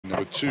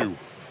number 2.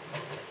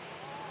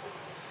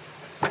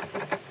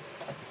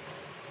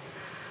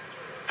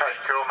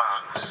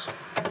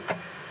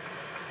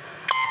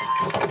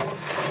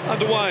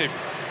 Underway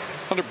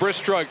under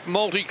breaststroke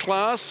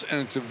multi-class,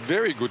 and it's a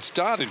very good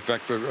start, in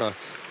fact, for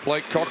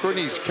Blake Cochran.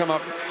 He's come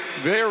up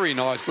very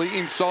nicely.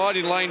 Inside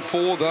in lane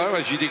 4, though,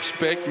 as you'd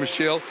expect,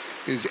 Michel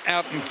is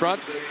out in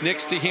front.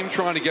 Next to him,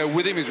 trying to go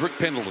with him, is Rick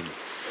Pendleton.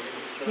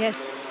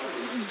 Yes,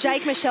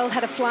 Jake Michel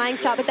had a flying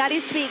start, but that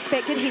is to be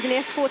expected. He's an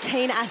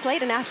S14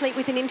 athlete, an athlete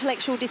with an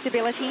intellectual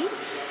disability.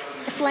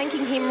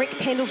 Flanking him, Rick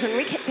Pendleton.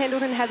 Rick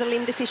Pendleton has a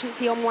limb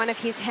deficiency on one of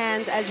his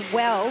hands as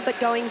well, but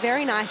going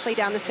very nicely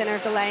down the centre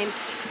of the lane,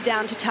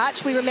 down to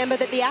touch. We remember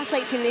that the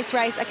athletes in this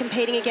race are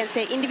competing against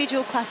their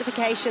individual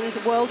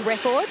classifications world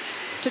record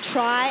to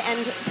try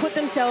and put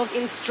themselves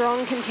in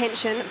strong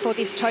contention for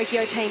this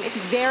Tokyo team. It's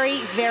very,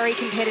 very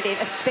competitive,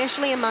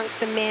 especially amongst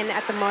the men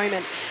at the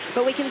moment.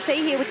 But we can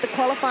see here with the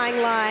qualifying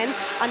lines,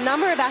 a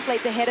number of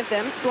athletes ahead of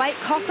them. Blake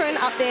Cochran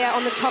up there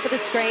on the top of the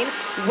screen,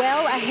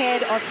 well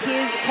ahead of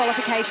his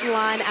qualification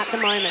line at the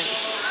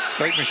moment.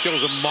 Jake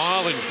Michel's a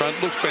mile in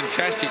front, looks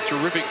fantastic,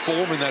 terrific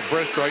form in that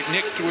breaststroke.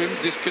 Next to him,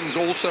 Diskin's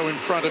also in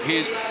front of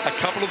his. A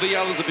couple of the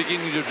others are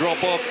beginning to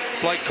drop off.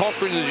 Blake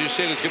Cochran, as you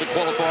said, is going to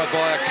qualify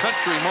by a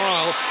country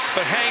mile,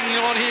 but hanging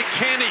on here,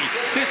 Kenny.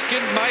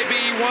 Diskin, maybe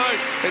he won't.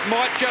 It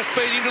might just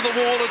beat into the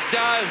wall. It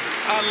does.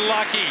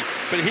 Unlucky.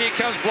 But here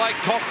comes Blake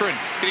Cochran.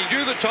 Can he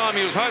do the time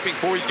he was hoping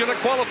for? He's going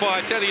to qualify,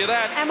 I tell you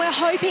that. And we're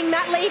hoping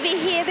Matt Levy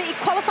here, the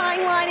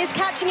qualifying line is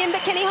catching him,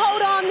 but can he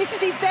hold on? This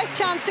is his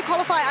best chance to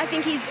qualify. I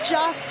think he's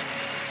just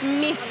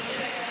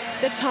missed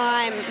the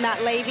time,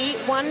 Matt Levy.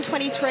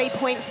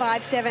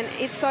 1:23.57.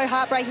 It's so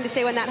heartbreaking to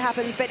see when that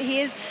happens, but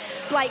here's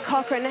Blake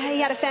Cochran. He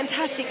had a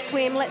fantastic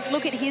swim. Let's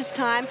look at his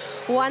time,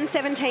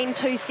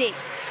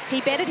 1:17.26.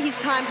 He bettered his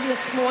time from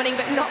this morning,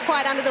 but not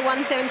quite under the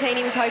 1:17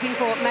 he was hoping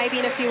for, maybe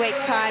in a few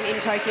weeks' time in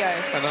Tokyo.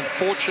 And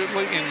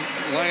unfortunately, in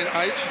lane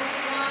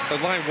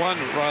 1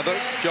 rather,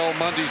 Joel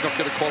Mundy's not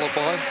going to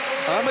qualify.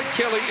 Ahmed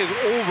Kelly is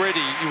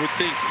already, you would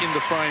think, in the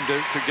frame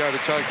to go to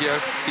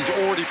Tokyo. He's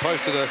already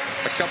posted a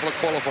couple of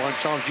qualifying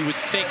times. You would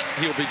think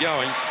he'll be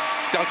going.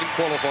 Doesn't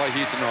qualify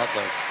here tonight,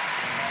 though.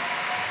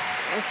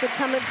 Yes,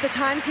 the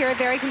times here are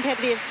very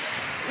competitive.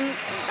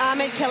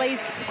 Ahmed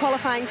Kelly's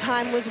qualifying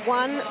time was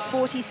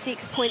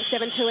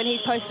 1:46.72, and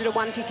he's posted a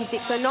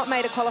 1:56, so not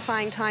made a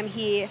qualifying time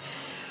here.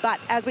 But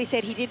as we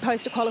said, he did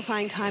post a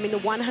qualifying time in the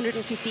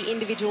 150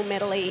 individual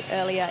medley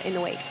earlier in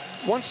the week.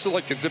 Once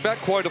selected, it's about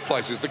quota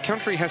places. The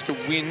country has to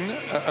win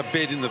a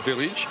bed in the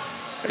village,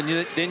 and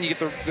then you get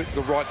the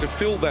right to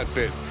fill that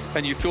bed,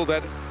 and you fill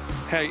that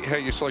how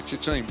you select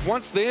your team.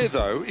 Once there,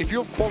 though, if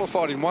you've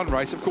qualified in one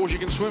race, of course you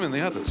can swim in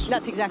the others.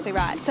 That's exactly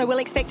right. So we'll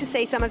expect to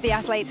see some of the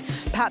athletes,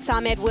 perhaps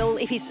Ahmed will,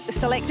 if he's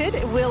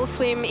selected, will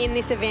swim in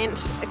this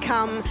event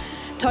come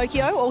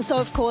Tokyo. Also,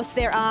 of course,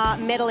 there are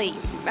relay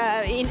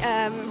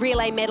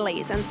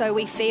medleys, and so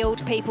we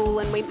field people,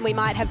 and we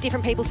might have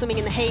different people swimming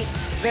in the heat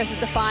versus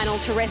the final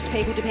to rest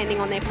people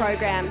depending on their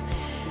program.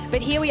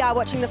 But here we are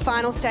watching the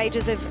final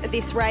stages of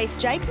this race.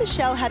 Jake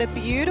Michel had a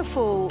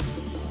beautiful,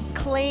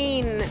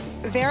 clean,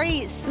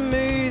 very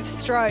smooth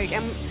stroke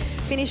and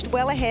finished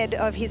well ahead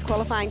of his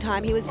qualifying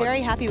time. He was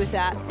very happy with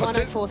that,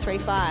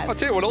 1:04.35. I'll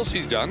tell you what else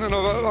he's done, and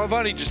I've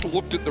only just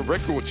looked at the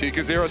records here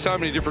because there are so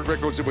many different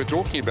records that we're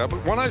talking about,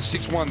 but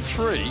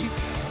 1:06.13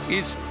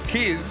 is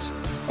his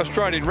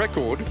Australian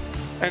record,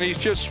 and he's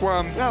just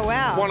swum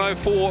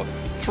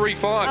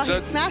 1:04.35. Oh,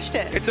 he smashed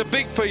it. It's a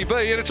big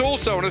PB, and it's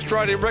also an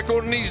Australian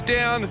record, and he's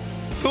down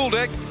full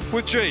deck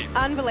with G.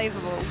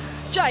 Unbelievable.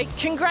 Jake,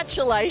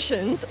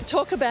 congratulations.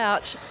 Talk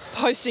about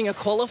posting a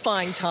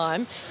qualifying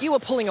time. You were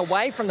pulling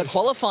away from the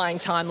qualifying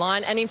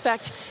timeline, and in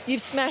fact,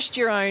 you've smashed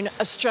your own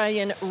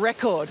Australian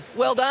record.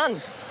 Well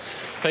done.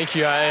 Thank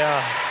you.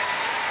 I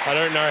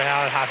don't know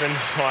how it happened.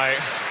 I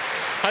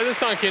just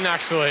sunk in,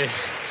 actually.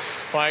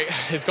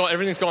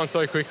 Everything's gone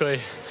so quickly,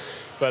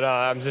 but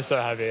I'm just so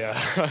happy.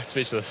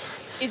 Speechless.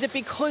 Is it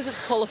because it's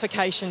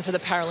qualification for the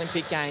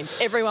Paralympic Games?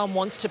 Everyone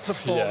wants to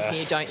perform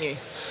here, don't you?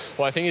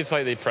 Well, I think it's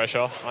the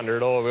pressure under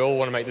it all. We all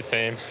want to make the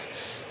team,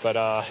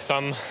 but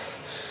some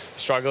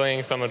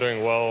struggling, some are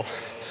doing well.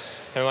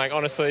 And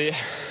honestly,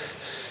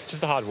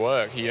 just the hard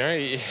work, you know?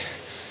 You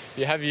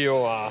have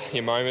your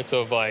moments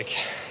of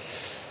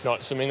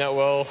not swimming that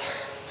well.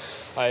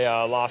 I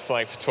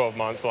for 12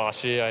 months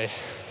last year, I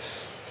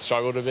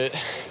struggled a bit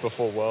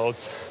before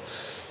Worlds.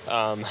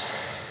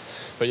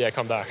 But yeah,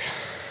 come back.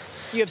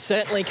 You have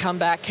certainly come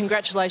back.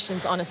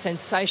 Congratulations on a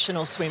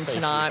sensational swim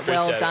tonight.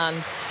 Well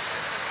done.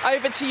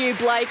 Over to you,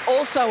 Blake.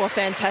 Also a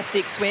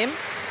fantastic swim.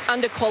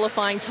 Under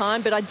qualifying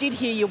time, but I did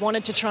hear you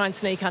wanted to try and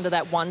sneak under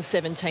that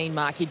 1:17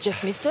 mark. You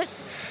just missed it?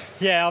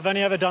 Yeah, I've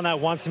only ever done that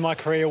once in my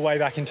career way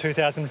back in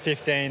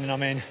 2015, and I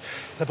mean,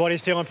 the body's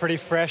feeling pretty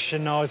fresh,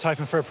 and I was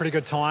hoping for a pretty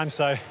good time,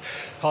 so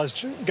I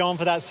was going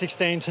for that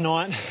 16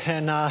 tonight,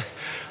 and I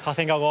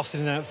think I lost it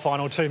in the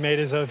final 2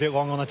 metres, a bit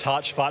long on the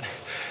touch, but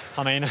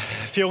I mean,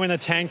 fuel in the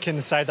tank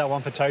and save that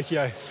one for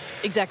Tokyo.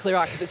 Exactly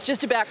right, because it's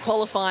just about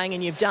qualifying,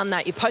 and you've done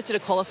that. You've posted a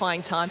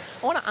qualifying time.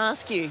 I want to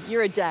ask you,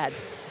 you're a dad.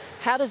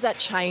 How does that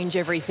change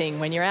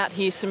everything when you're out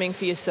here swimming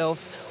for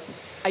yourself?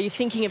 Are you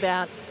thinking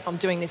about, I'm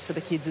doing this for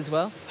the kids as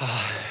well?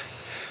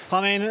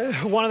 I mean,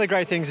 one of the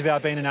great things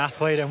about being an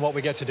athlete and what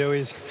we get to do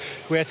is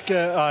we get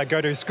to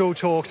go to school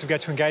talks, we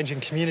get to engage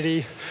in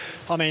community.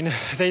 I mean,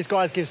 these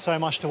guys give so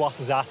much to us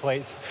as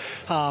athletes.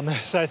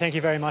 So thank you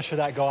very much for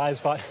that,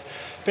 guys. But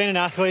being an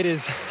athlete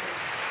is...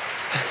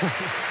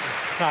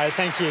 No,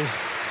 thank you.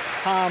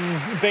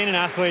 Being an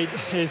athlete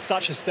is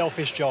such a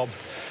selfish job.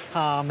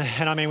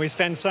 And I mean, we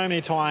spend so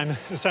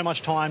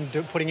much time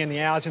putting in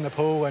the hours in the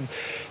pool and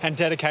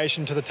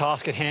dedication to the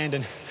task at hand.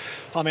 And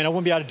I mean, I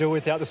wouldn't be able to do it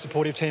without the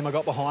supportive team I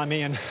got behind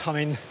me. And I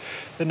mean,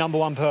 the number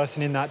one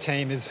person in that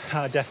team is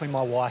definitely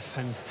my wife.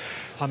 And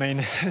I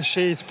mean,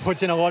 she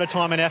puts in a lot of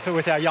time and effort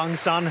with our young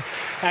son,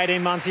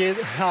 18 months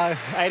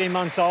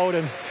old.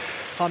 And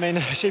I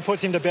mean, she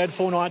puts him to bed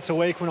 4 nights a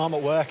week when I'm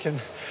at work. And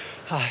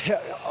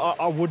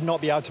I would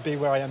not be able to be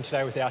where I am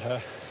today without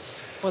her.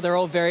 Well, they're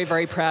all very,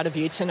 very proud of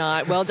you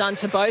tonight. Well done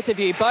to both of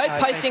you, both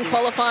posting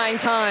qualifying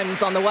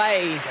times on the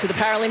way to the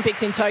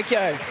Paralympics in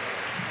Tokyo.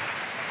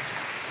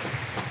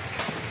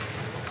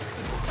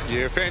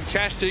 Yeah,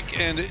 fantastic,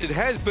 and it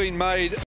has been made